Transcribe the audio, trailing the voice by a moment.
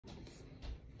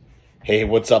Hey,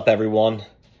 what's up, everyone?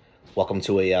 Welcome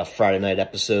to a Friday night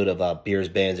episode of Beers,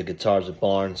 Bands, and Guitars at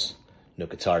Barnes. No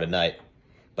guitar tonight,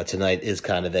 but tonight is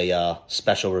kind of a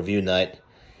special review night.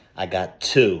 I got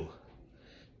two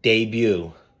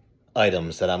debut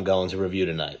items that I'm going to review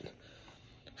tonight.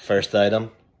 First item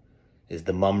is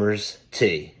the Mummers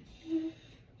Tea.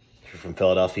 If you're from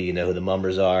Philadelphia, you know who the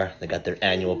Mummers are. They got their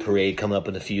annual parade coming up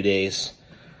in a few days.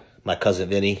 My cousin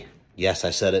Vinny, yes, I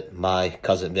said it, my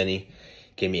cousin Vinny,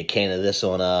 gave me a can of this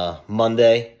on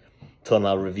Monday. Told him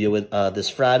I'll review it this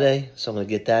Friday, so I'm going to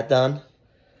get that done.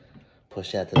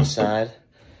 Push that to the side.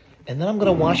 And then I'm going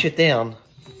to wash it down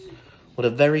with a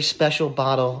very special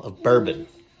bottle of bourbon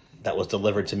that was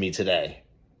delivered to me today.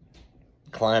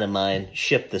 A client of mine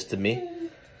shipped this to me.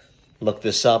 Look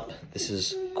this up. This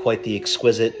is quite the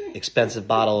exquisite, expensive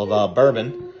bottle of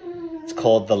bourbon. It's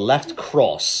called the Left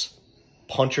Cross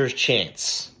Puncher's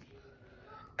Chance.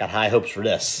 Got high hopes for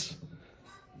this.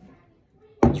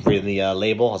 I was reading the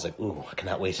label. I was like, ooh, I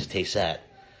cannot wait to taste that.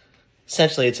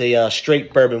 Essentially, it's a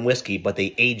straight bourbon whiskey, but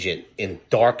they age it in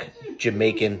dark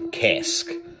Jamaican cask.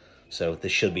 So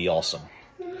this should be awesome.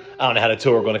 I don't know how the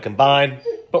two are going to combine,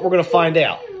 but we're going to find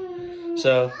out.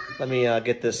 So let me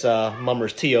get this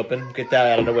Mummers Tea open. Get that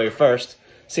out of the way first.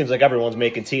 Seems like everyone's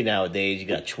making tea nowadays. You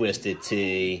got Twisted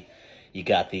Tea. You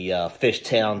got the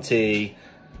Fishtown Tea.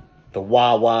 The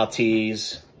Wawa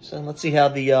Teas. So let's see how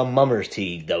the Mummers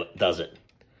Tea does it.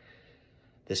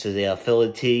 This is a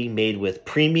Philly tea made with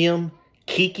premium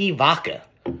Kiki vodka.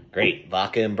 Great,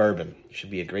 vodka and bourbon. Should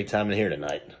be a great time in here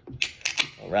tonight.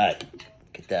 All right,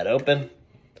 get that open.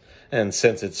 And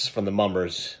since it's from the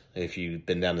Mummers, if you've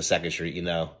been down to 2nd Street, you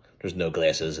know there's no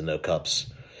glasses and no cups.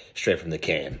 Straight from the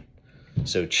can.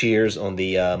 So cheers on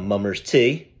the Mummers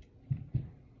Tea.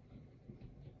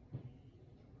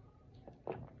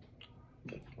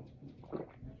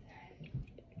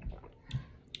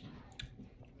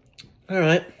 All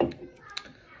right.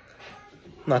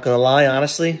 Not gonna lie,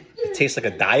 honestly, it tastes like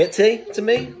a diet tea to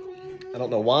me. I don't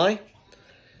know why.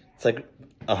 It's like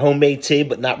a homemade tea,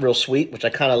 but not real sweet, which I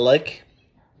kind of like.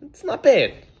 It's not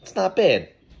bad. It's not bad.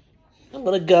 I'm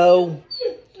gonna go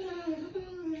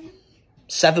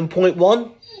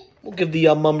 7.1. We'll give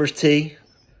the Mummers Tea.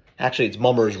 Actually, it's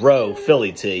Mummers Row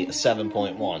Philly Tea, a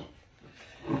 7.1.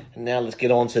 And now let's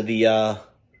get on to the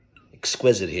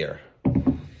exquisite here.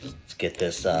 Let's get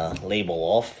this label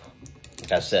off.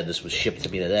 Like I said, this was shipped to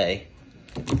me today.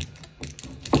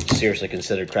 Seriously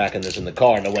considered cracking this in the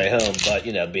car on the way home, but,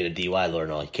 you know, being a DUI lawyer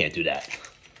and all, you can't do that.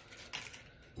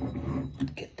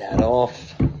 Get that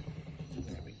off. There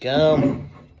we go.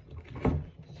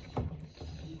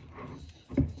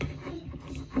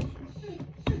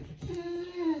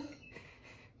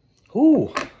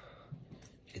 Ooh.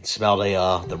 You can smell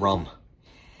the rum.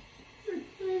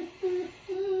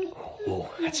 Ooh,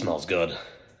 that smells good.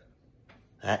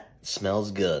 That smells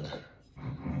good.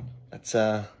 Let's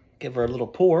give her a little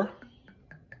pour.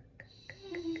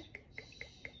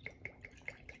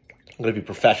 I'm going to be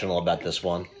professional about this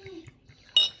one,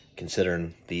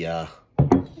 considering the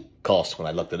cost when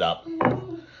I looked it up.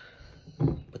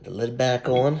 Put the lid back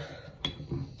on.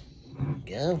 There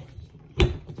we go.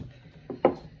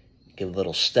 Give it a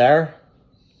little stir.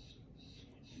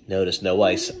 Notice no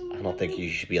ice. I don't think you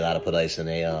should be allowed to put ice in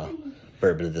a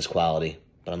bourbon of this quality.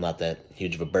 But I'm not that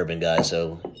huge of a bourbon guy,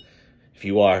 so if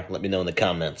you are, let me know in the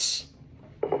comments.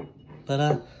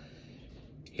 But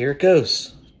here it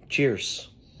goes. Cheers.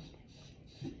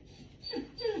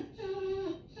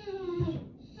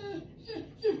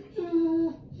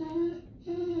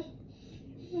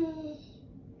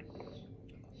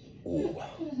 Ooh.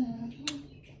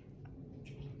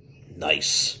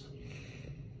 Nice.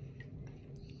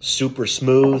 Super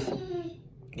smooth.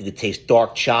 You can taste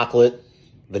dark chocolate,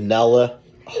 vanilla.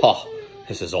 Oh,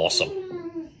 this is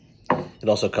awesome. It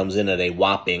also comes in at a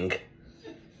whopping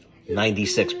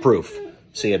 96 proof.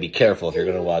 So you gotta be careful if you're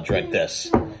gonna drink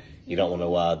this. You don't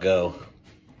want to go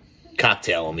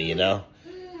cocktail on me, you know?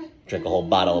 Drink a whole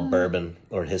bottle of bourbon,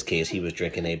 or in his case, he was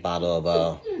drinking a bottle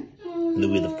of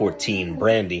Louis XIV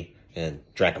brandy and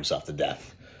drank himself to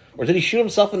death. Or did he shoot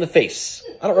himself in the face?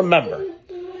 I don't remember.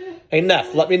 Hey,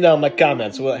 Neff, let me know in my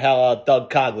comments how Doug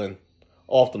Coughlin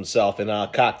offed himself in a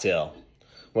cocktail.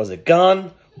 Was it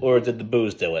gun, or did the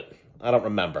booze do it? I don't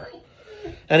remember.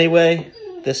 Anyway,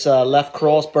 this Left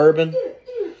Cross bourbon,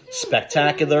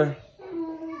 spectacular.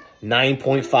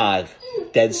 9.5.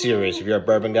 Dead serious. If you're a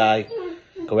bourbon guy,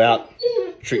 go out,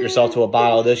 treat yourself to a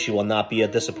bottle of this. You will not be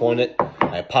disappointed.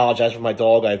 I apologize for my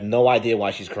dog. I have no idea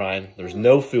why she's crying. There's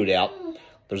no food out.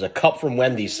 There's a cup from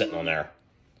Wendy's sitting on there.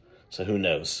 So who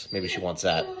knows? Maybe she wants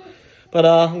that. But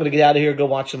I'm going to get out of here, go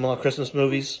watch some Christmas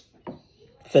movies.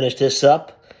 finish this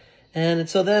up. And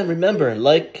until then, remember,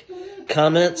 like,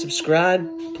 comment, subscribe.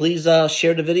 Please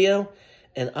share the video.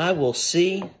 And I will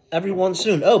see everyone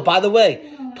soon. Oh, by the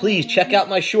way, please check out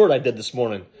my short I did this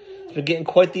morning. It's been getting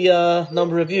quite the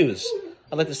number of views.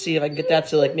 I'd like to see if I can get that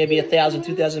to like maybe 1,000,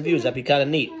 2,000 views. That'd be kind of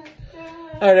neat.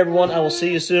 All right, everyone. I will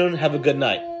see you soon. Have a good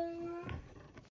night.